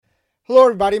Hello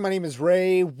everybody, my name is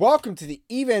Ray. Welcome to the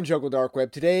Evangelical Dark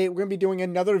Web. Today we're going to be doing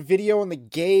another video on the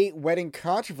gay wedding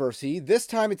controversy. This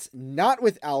time it's not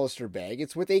with Alistair Begg,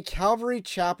 it's with a Calvary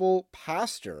Chapel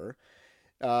pastor,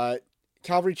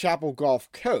 Calvary Chapel Gulf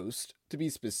Coast to be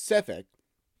specific.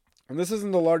 And this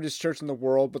isn't the largest church in the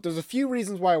world, but there's a few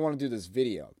reasons why I want to do this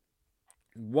video.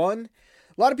 One,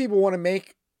 a lot of people want to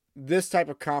make this type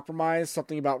of compromise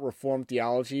something about Reformed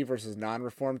theology versus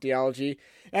non-Reformed theology.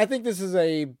 And I think this is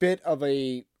a bit of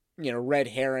a, red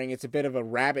herring. It's a bit of a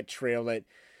rabbit trail that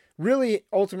really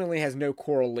ultimately has no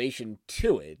correlation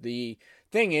to it. The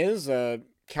thing is,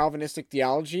 Calvinistic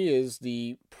theology is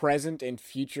the present and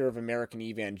future of American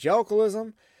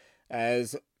evangelicalism.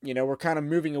 As, we're kind of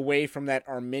moving away from that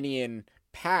Arminian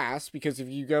past, because if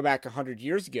you go back 100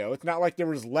 years ago, it's not like there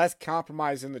was less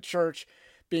compromise in the church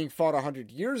being fought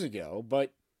 100 years ago,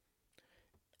 but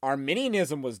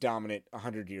Arminianism was dominant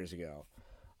 100 years ago.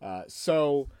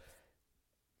 So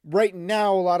right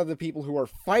now, a lot of the people who are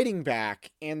fighting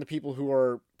back and the people who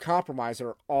are compromised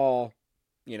are all,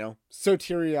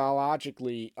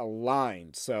 soteriologically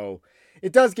aligned. So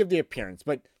it does give the appearance,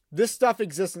 but this stuff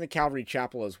exists in the Calvary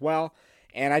Chapel as well.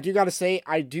 And I do got to say,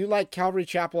 I do like Calvary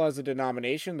Chapel as a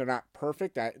denomination. They're not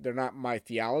perfect. They're not my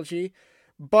theology,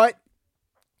 but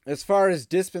as far as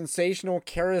dispensational,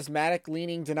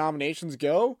 charismatic-leaning denominations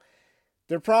go,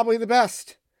 they're probably the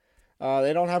best.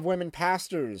 They don't have women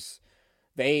pastors.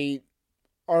 They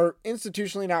are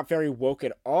institutionally not very woke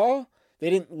at all.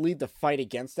 They didn't lead the fight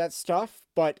against that stuff,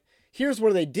 but here's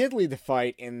where they did lead the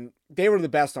fight, and they were the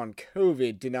best on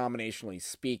COVID, denominationally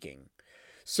speaking.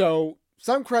 So,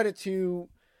 some credit to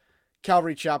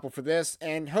Calvary Chapel for this,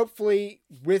 and hopefully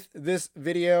with this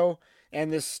video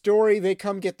and this story, they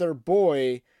come get their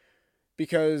boy,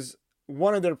 because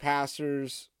one of their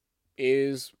pastors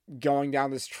is going down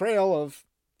this trail of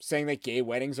saying that gay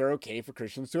weddings are okay for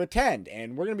Christians to attend.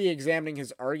 And we're going to be examining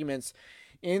his arguments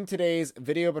in today's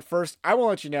video. But first, I will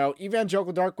let you know,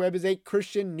 Evangelical Dark Web is a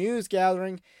Christian news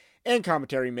gathering and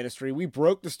commentary ministry. We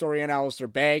broke the story on Alistair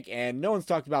Begg, and no one's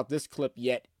talked about this clip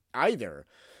yet either.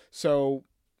 So,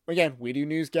 again, we do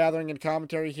news gathering and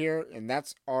commentary here, and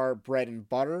that's our bread and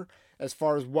butter as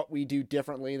far as what we do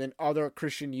differently than other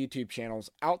Christian YouTube channels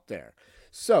out there.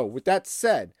 So, with that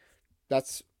said,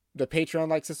 that's the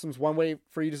Patreon-like system's one way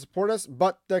for you to support us,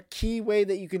 but the key way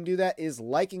that you can do that is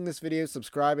liking this video,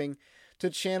 subscribing to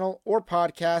the channel or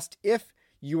podcast. If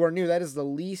you are new, that is the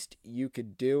least you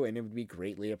could do, and it would be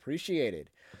greatly appreciated.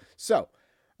 So,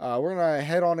 we're going to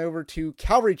head on over to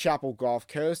Calvary Chapel Gulf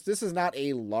Coast. This is not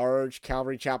a large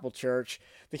Calvary Chapel church.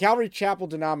 The Calvary Chapel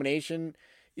denomination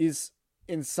is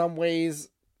in some ways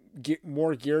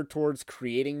more geared towards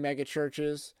creating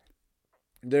megachurches.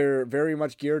 They're very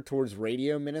much geared towards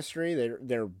radio ministry.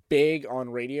 They're big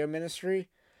on radio ministry.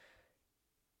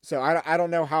 So I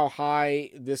don't know how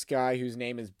high this guy whose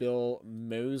name is Bill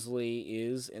Mosley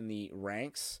is in the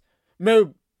ranks.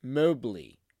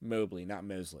 Mobley, not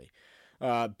Mosley.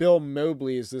 Bill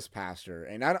Mobley is this pastor,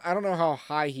 and I don't know how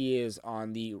high he is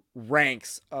on the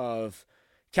ranks of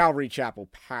Calvary Chapel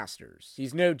pastors.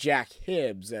 He's no Jack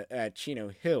Hibbs at Chino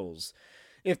Hills,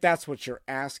 if that's what you're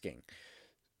asking.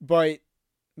 But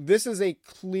this is a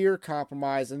clear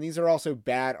compromise, and these are also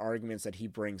bad arguments that he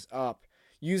brings up,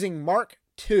 using Mark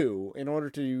 2 in order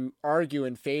to argue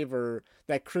in favor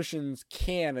that Christians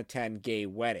can attend gay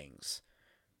weddings.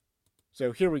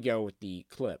 So here we go with the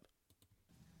clip.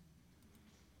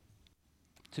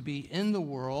 To be in the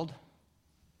world,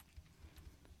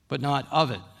 but not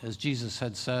of it, as Jesus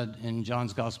had said in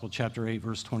John's Gospel, chapter 8,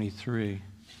 verse 23.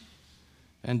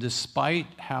 And despite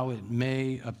how it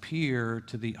may appear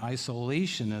to the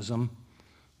isolationism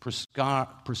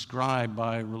prescribed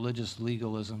by religious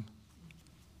legalism.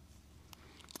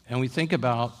 And we think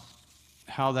about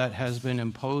how that has been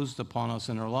imposed upon us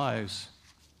in our lives.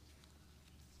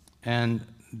 And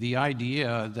the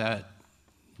idea that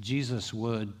Jesus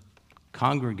would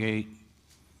congregate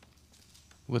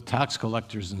with tax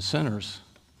collectors and sinners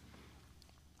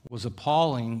was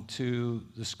appalling to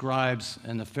the scribes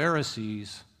and the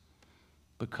Pharisees,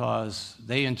 because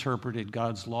they interpreted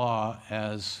God's law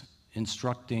as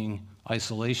instructing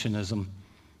isolationism,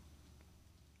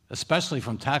 especially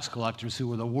from tax collectors who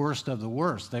were the worst of the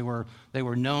worst. They were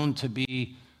known to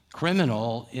be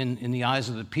criminal in the eyes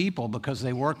of the people because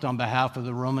they worked on behalf of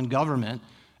the Roman government,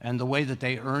 and the way that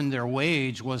they earned their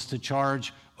wage was to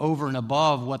charge over and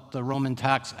above what the Roman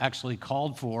tax actually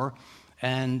called for,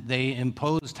 and they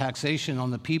imposed taxation on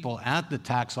the people at the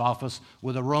tax office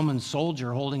with a Roman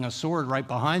soldier holding a sword right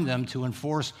behind them to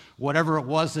enforce whatever it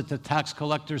was that the tax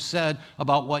collectors said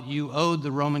about what you owed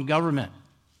the Roman government.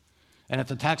 And if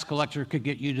the tax collector could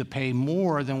get you to pay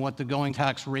more than what the going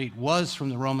tax rate was from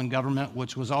the Roman government,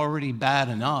 which was already bad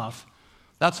enough,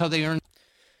 that's how they earned.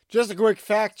 Just a quick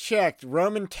fact check.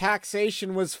 Roman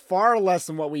taxation was far less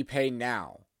than what we pay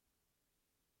now.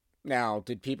 Now,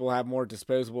 did people have more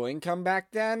disposable income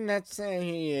back then? That's,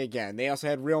 again, they also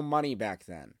had real money back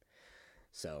then.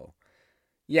 So,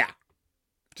 yeah.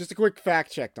 Just a quick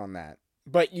fact check on that.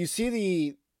 But you see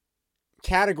the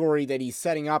category that he's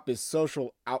setting up is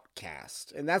social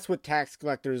outcast. And that's what tax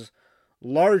collectors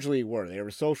largely were. They were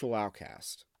social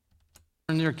outcasts.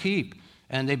 Their keep,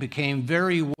 and they became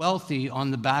very wealthy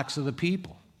on the backs of the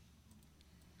people.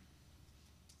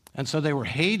 And so they were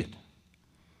hated.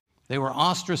 They were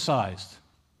ostracized.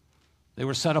 They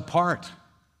were set apart.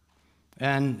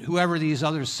 And whoever these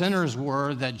other sinners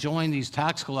were that joined these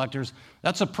tax collectors,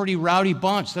 that's a pretty rowdy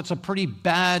bunch. That's a pretty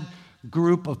bad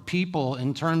group of people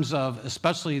in terms of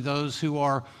especially those who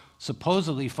are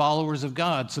supposedly followers of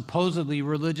God, supposedly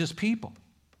religious people.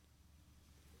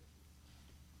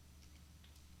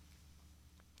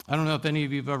 I don't know if any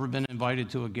of you have ever been invited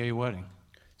to a gay wedding.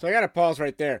 So I got to pause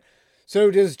right there.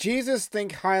 So does Jesus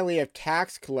think highly of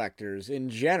tax collectors in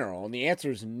general? And the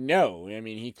answer is no. I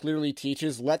mean, he clearly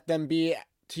teaches, let them be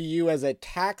to you as a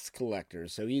tax collector.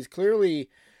 So he's clearly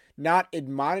not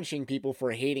admonishing people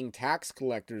for hating tax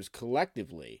collectors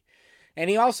collectively. And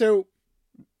he also,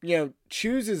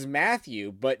 chooses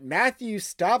Matthew, but Matthew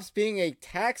stops being a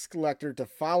tax collector to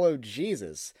follow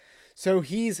Jesus. So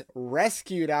he's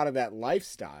rescued out of that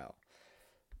lifestyle.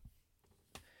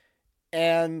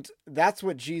 And that's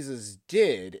what Jesus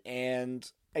did. And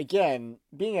again,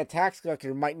 being a tax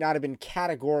collector might not have been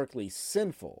categorically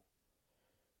sinful.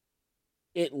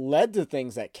 It led to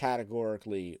things that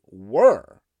categorically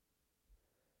were.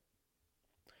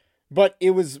 But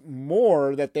it was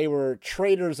more that they were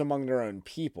traitors among their own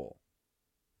people.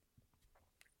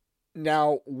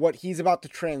 Now, what he's about to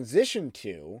transition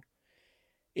to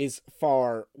is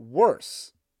far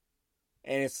worse.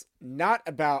 And it's not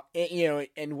about,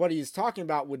 and what he's talking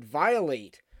about would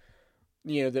violate,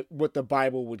 what the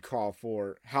Bible would call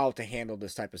for how to handle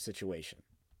this type of situation.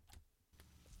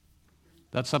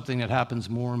 That's something that happens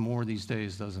more and more these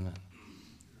days, doesn't it?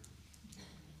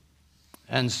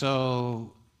 And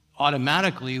so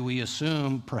automatically we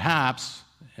assume perhaps,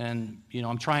 and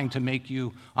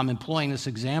I'm employing this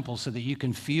example so that you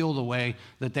can feel the way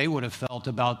that they would have felt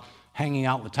about hanging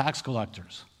out with tax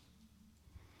collectors.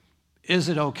 Is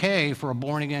it okay for a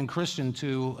born-again Christian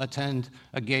to attend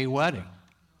a gay wedding?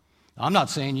 I'm not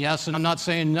saying yes and I'm not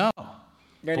saying no.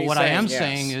 But what I am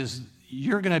saying is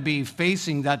you're going to be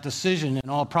facing that decision in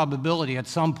all probability at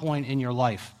some point in your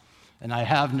life. And I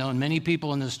have known many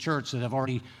people in this church that have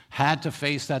already had to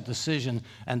face that decision,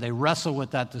 and they wrestle with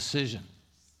that decision.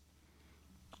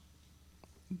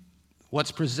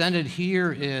 What's presented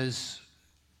here is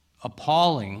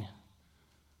appalling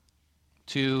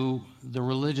to the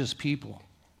religious people.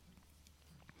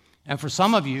 And for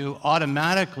some of you,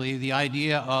 automatically, the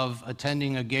idea of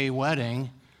attending a gay wedding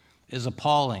is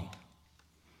appalling.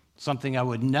 Something I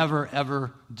would never,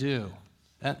 ever do.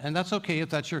 And that's okay if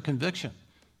that's your conviction.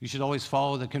 You should always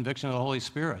follow the conviction of the Holy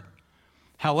Spirit.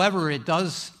 However, it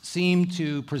does seem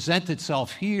to present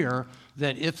itself here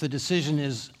that if the decision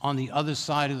is on the other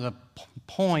side of the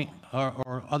point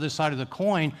or other side of the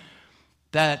coin,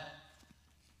 that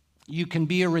you can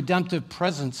be a redemptive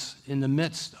presence in the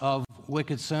midst of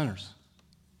wicked sinners.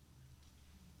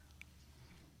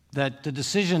 That the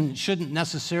decision shouldn't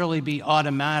necessarily be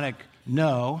automatic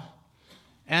no,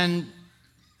 and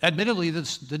admittedly,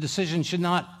 the decision should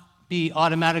not be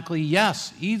automatically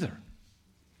yes either.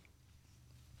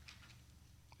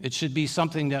 It should be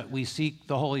something that we seek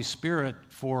the Holy Spirit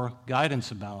for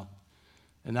guidance about.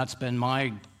 And that's been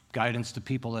my guidance to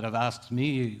people that have asked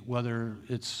me whether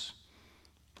it's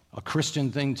a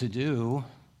Christian thing to do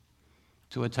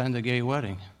to attend a gay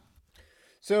wedding.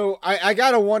 So I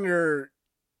gotta wonder,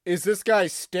 is this guy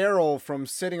sterile from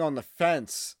sitting on the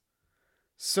fence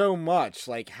so much?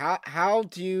 Like, how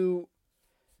do you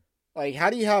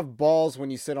have balls when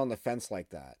you sit on the fence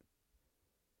like that?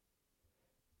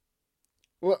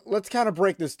 Well, let's kind of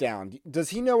break this down. Does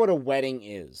he know what a wedding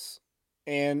is?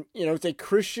 And, it's a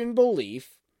Christian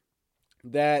belief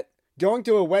that going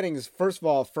to a wedding is, first of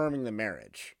all, affirming the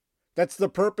marriage. That's the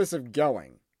purpose of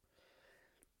going.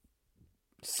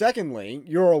 Secondly,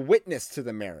 you're a witness to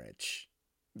the marriage.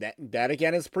 That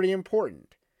again is pretty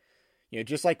important.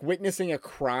 Just like witnessing a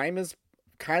crime is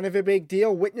kind of a big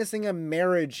deal, witnessing a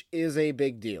marriage is a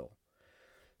big deal.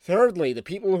 Thirdly, the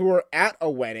people who are at a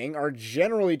wedding are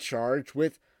generally charged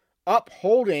with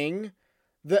upholding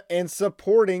and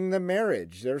supporting the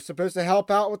marriage. They're supposed to help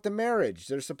out with the marriage.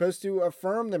 They're supposed to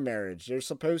affirm the marriage. They're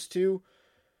supposed to,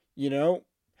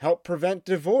 help prevent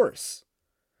divorce.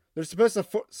 They're supposed to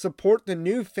support the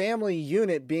new family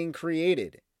unit being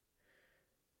created.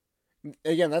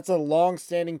 Again, that's a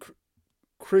long-standing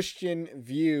Christian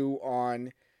view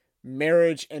on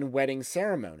marriage and wedding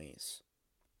ceremonies.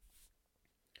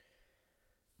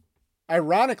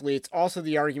 Ironically, it's also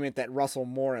the argument that Russell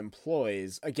Moore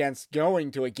employs against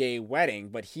going to a gay wedding,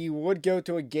 but he would go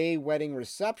to a gay wedding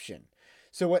reception.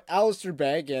 So what Alistair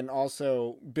Begg and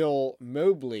also Bill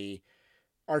Mobley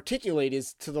articulate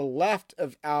is to the left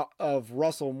of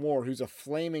Russell Moore, who's a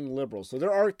flaming liberal. So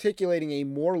they're articulating a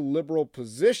more liberal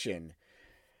position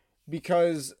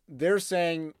because they're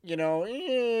saying,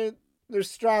 they're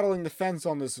straddling the fence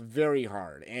on this very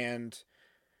hard, and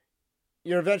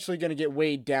you're eventually going to get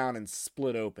weighed down and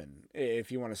split open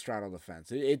if you want to straddle the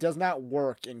fence. It does not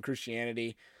work in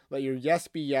Christianity. Let your yes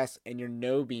be yes and your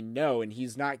no be no, and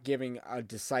he's not giving a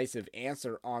decisive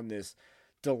answer on this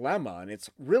dilemma, and it's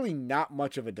really not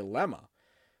much of a dilemma.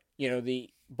 The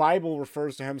Bible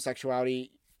refers to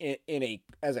homosexuality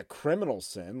as a criminal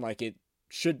sin, like it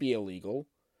should be illegal.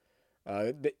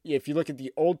 If you look at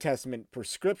the Old Testament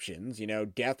prescriptions,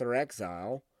 death or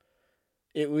exile,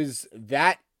 it was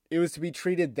to be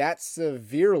treated that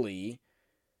severely,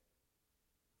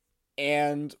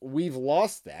 and we've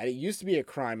lost that. It used to be a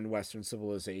crime in Western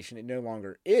civilization. It no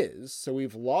longer is, so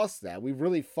we've lost that. We've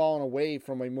really fallen away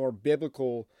from a more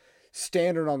biblical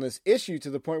standard on this issue to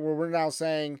the point where we're now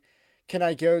saying, can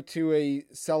I go to a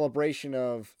celebration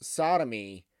of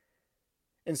sodomy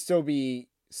and still be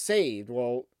saved?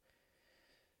 Well,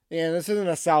 this isn't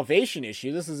a salvation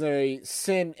issue. This is a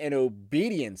sin and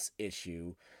obedience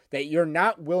issue, that you're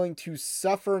not willing to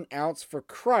suffer an ounce for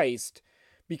Christ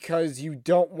because you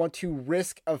don't want to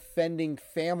risk offending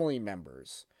family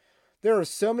members. There are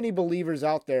so many believers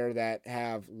out there that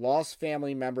have lost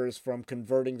family members from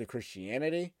converting to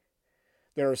Christianity.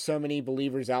 There are so many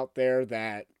believers out there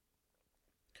that,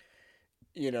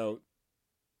 again,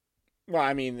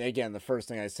 the first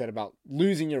thing I said about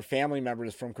losing your family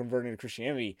members from converting to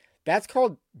Christianity, that's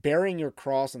called bearing your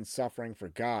cross and suffering for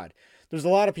God. There's a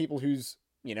lot of people whose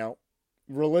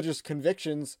religious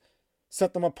convictions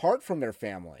set them apart from their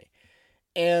family.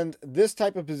 And this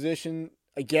type of position,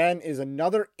 again, is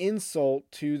another insult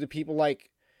to the people like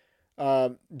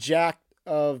Jack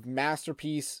of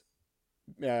Masterpiece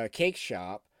Cake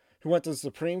Shop, who went to the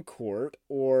Supreme Court,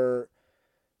 or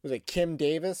was it Kim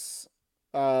Davis,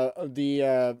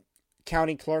 the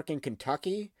county clerk in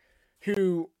Kentucky,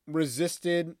 who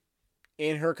resisted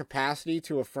in her capacity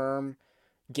to affirm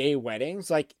gay weddings.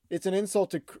 Like, it's an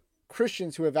insult to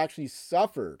Christians who have actually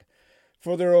suffered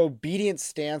for their obedient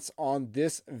stance on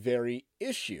this very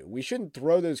issue. We shouldn't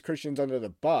throw those Christians under the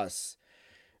bus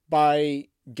by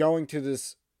going to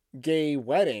this gay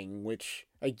wedding, which,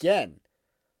 again,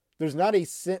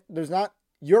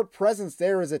 your presence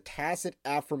there is a tacit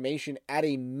affirmation at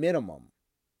a minimum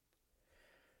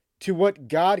to what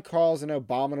God calls an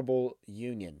abominable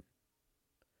union.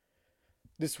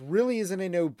 This really isn't a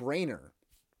no-brainer.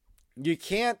 You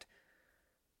can't,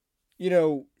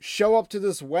 show up to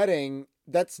this wedding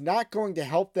that's not going to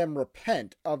help them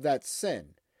repent of that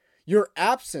sin. Your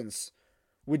absence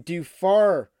would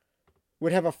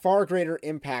have a far greater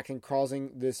impact in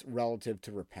causing this relative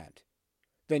to repent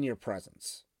than your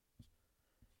presence.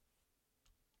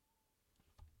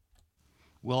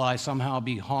 Will I somehow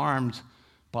be harmed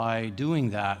by doing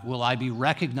that? Will I be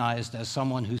recognized as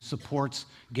someone who supports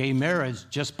gay marriage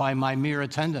just by my mere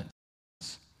attendance?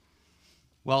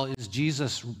 Well, is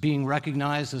Jesus being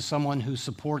recognized as someone who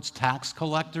supports tax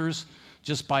collectors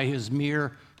just by his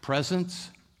mere presence?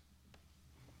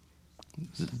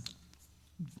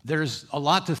 There's a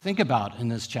lot to think about in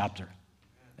this chapter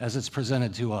as it's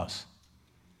presented to us.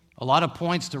 A lot of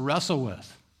points to wrestle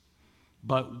with.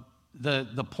 But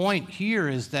the point here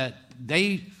is that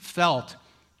they felt,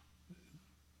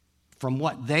 from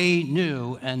what they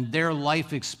knew and their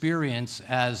life experience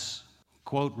as,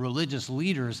 quote, religious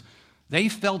leaders, they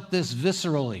felt this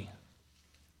viscerally.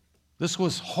 This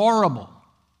was horrible.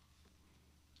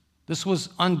 This was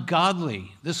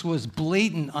ungodly. This was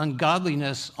blatant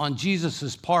ungodliness on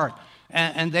Jesus' part.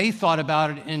 And they thought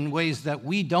about it in ways that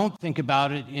we don't think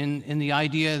about it, in the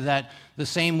idea that the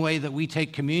same way that we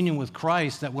take communion with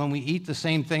Christ, that when we eat the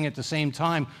same thing at the same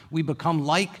time, we become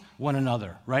like one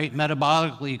another, right?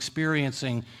 Metabolically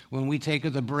experiencing, when we take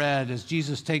of the bread as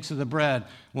Jesus takes of the bread,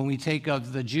 when we take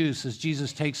of the juice as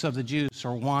Jesus takes of the juice,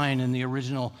 or wine in the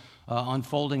original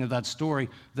unfolding of that story,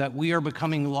 that we are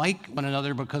becoming like one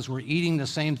another because we're eating the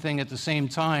same thing at the same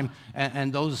time,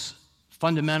 and those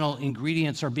fundamental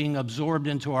ingredients are being absorbed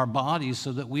into our bodies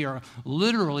so that we are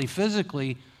literally,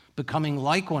 physically becoming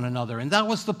like one another. And that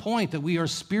was the point, that we are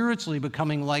spiritually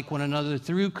becoming like one another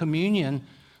through communion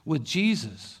with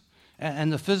Jesus.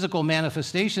 And the physical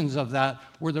manifestations of that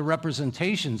were the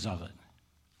representations of it.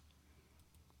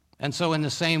 And so in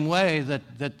the same way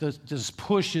that this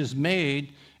push is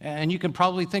made, and you can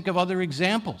probably think of other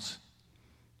examples,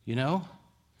 you know?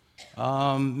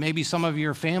 Maybe some of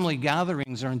your family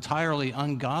gatherings are entirely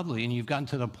ungodly, and you've gotten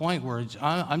to the point where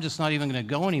I'm just not even going to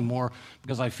go anymore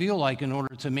because I feel like in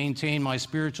order to maintain my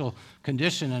spiritual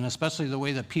condition, and especially the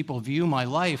way that people view my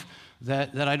life,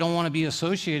 that I don't want to be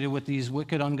associated with these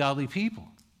wicked, ungodly people.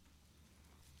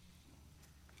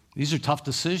 These are tough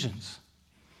decisions,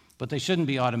 but they shouldn't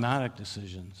be automatic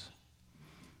decisions.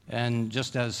 And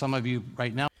just as some of you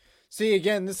right now... See,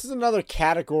 again, this is another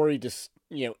category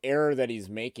error that he's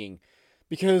making,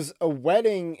 because a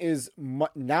wedding is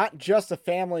not just a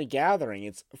family gathering.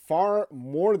 It's far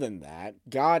more than that.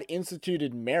 God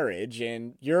instituted marriage,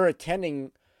 and you're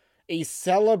attending a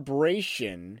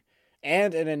celebration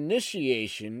and an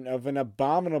initiation of an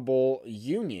abominable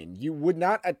union. You would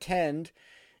not attend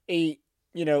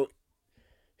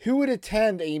who would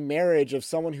attend a marriage of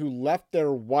someone who left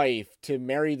their wife to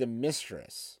marry the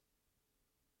mistress?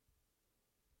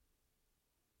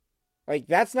 Like,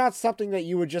 that's not something that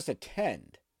you would just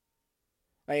attend.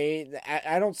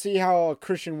 I don't see how a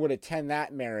Christian would attend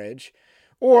that marriage.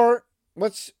 Or,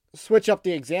 let's switch up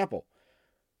the example.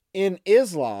 In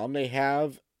Islam, they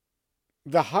have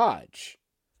the Hajj.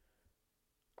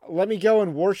 Let me go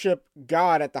and worship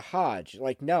God at the Hajj.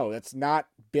 Like, no, that's not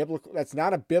biblical. That's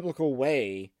not a biblical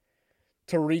way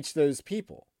to reach those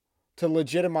people, to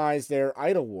legitimize their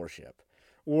idol worship.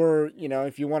 Or,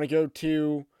 if you want to go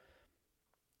to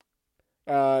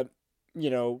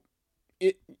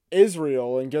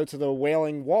Israel and go to the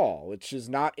Wailing Wall, which is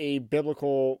not a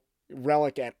biblical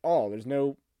relic at all. There's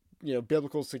no,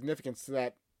 biblical significance to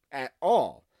that at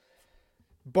all.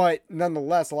 But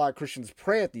nonetheless, a lot of Christians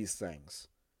pray at these things.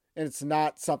 And it's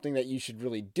not something that you should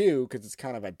really do because it's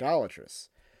kind of idolatrous.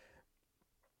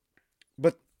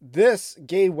 But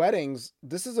gay weddings,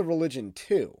 this is a religion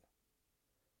too.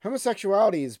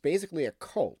 Homosexuality is basically a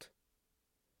cult.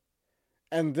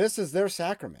 And this is their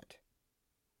sacrament.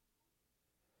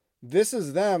 This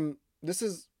is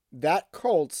that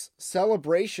cult's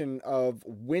celebration of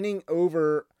winning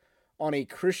over on a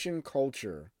Christian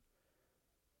culture,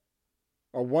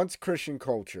 a once Christian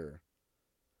culture,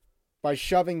 by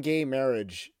shoving gay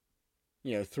marriage,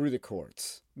 through the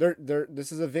courts.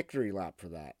 This is a victory lap for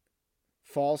that.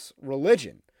 False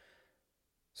religion.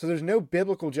 So there's no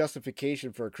biblical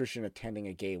justification for a Christian attending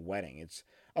a gay wedding. It's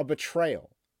a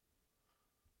betrayal.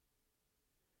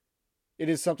 It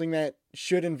is something that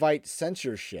should invite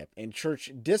censorship and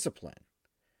church discipline.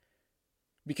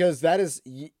 Because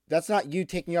that's not you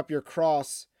taking up your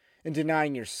cross and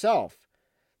denying yourself.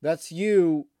 That's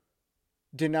you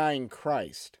denying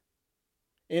Christ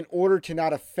in order to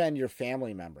not offend your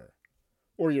family member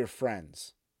or your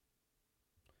friends.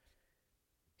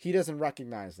 He doesn't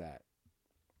recognize that.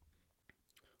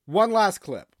 One last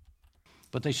clip.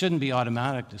 But they shouldn't be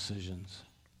automatic decisions.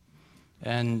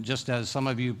 And just as some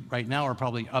of you right now are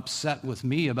probably upset with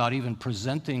me about even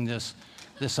presenting this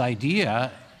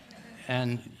idea,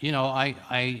 and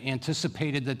I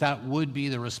anticipated that would be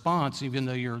the response, even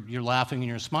though you're laughing and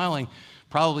you're smiling.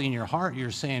 Probably in your heart you're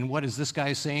saying, what is this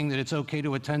guy saying, that it's okay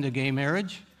to attend a gay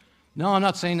marriage? No, I'm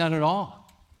not saying that at all.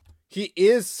 He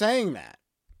is saying that.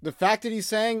 The fact that he's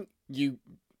saying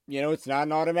it's not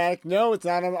an automatic no, it's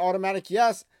not an automatic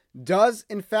yes, does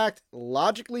in fact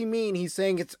logically mean he's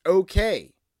saying it's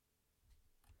okay.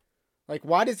 Like,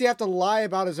 why does he have to lie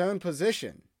about his own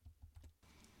position?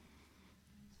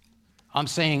 I'm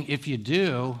saying if you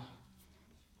do,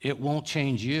 it won't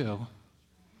change you,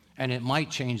 and it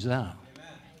might change them. Amen.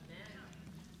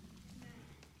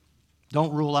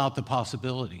 Don't rule out the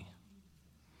possibility.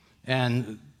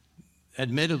 And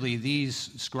admittedly,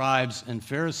 these scribes and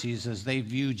Pharisees, as they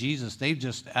view Jesus, they've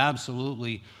just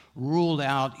absolutely ruled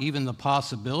out even the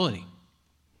possibility.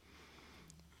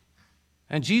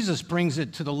 And Jesus brings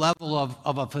it to the level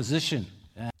of a physician.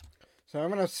 So I'm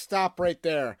going to stop right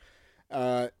there.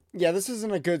 This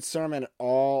isn't a good sermon at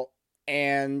all.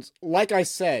 And like I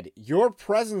said, your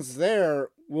presence there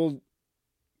will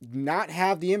not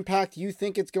have the impact you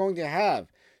think it's going to have.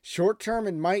 Short term,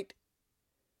 it might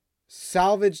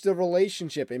salvage the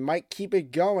relationship. It might keep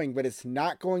it going, but it's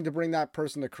not going to bring that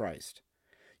person to Christ.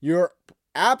 Your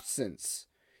absence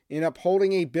in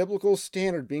upholding a biblical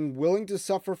standard, being willing to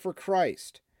suffer for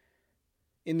Christ,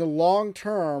 in the long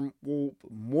term will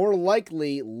more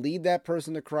likely lead that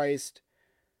person to Christ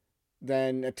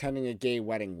than attending a gay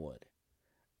wedding would.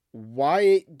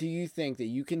 Why do you think that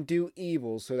you can do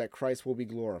evil so that Christ will be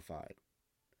glorified?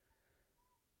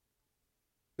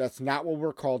 That's not what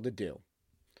we're called to do.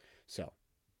 So,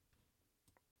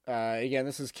 again,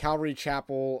 this is Calvary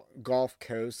Chapel, Gulf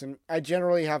Coast, and I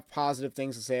generally have positive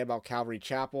things to say about Calvary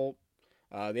Chapel.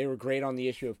 They were great on the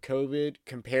issue of COVID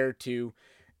compared to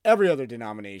every other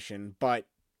denomination, but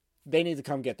they need to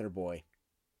come get their boy.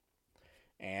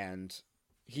 And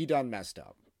he done messed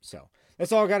up. So,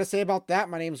 that's all I got to say about that.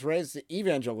 My name's Ray. It's the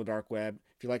Evangelical Dark Web.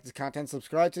 If you like this content,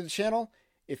 subscribe to the channel.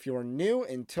 If you're new,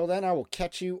 until then, I will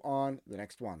catch you on the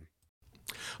next one.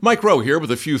 Mike Rowe here with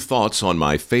a few thoughts on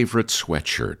my favorite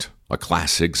sweatshirt, a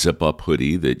classic zip-up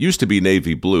hoodie that used to be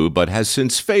navy blue but has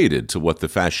since faded to what the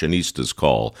fashionistas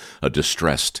call a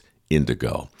distressed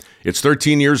indigo. It's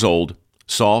 13 years old,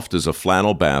 soft as a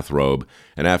flannel bathrobe,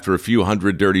 and after a few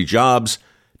hundred dirty jobs,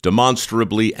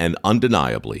 demonstrably and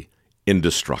undeniably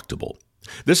indestructible.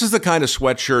 This is the kind of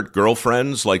sweatshirt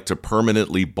girlfriends like to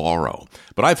permanently borrow,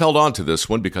 but I've held on to this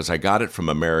one because I got it from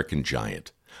American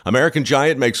Giant. American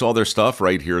Giant makes all their stuff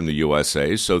right here in the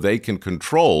USA so they can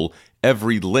control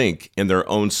every link in their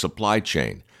own supply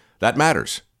chain. That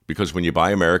matters because when you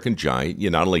buy American Giant, you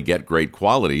not only get great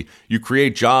quality, you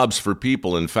create jobs for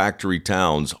people in factory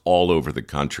towns all over the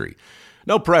country.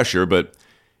 No pressure, but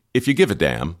if you give a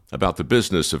damn about the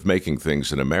business of making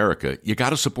things in America, you got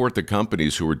to support the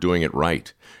companies who are doing it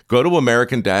right. Go to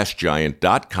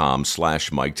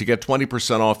american-giant.com/Mike to get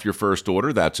 20% off your first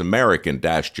order. That's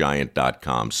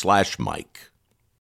american-giant.com/Mike.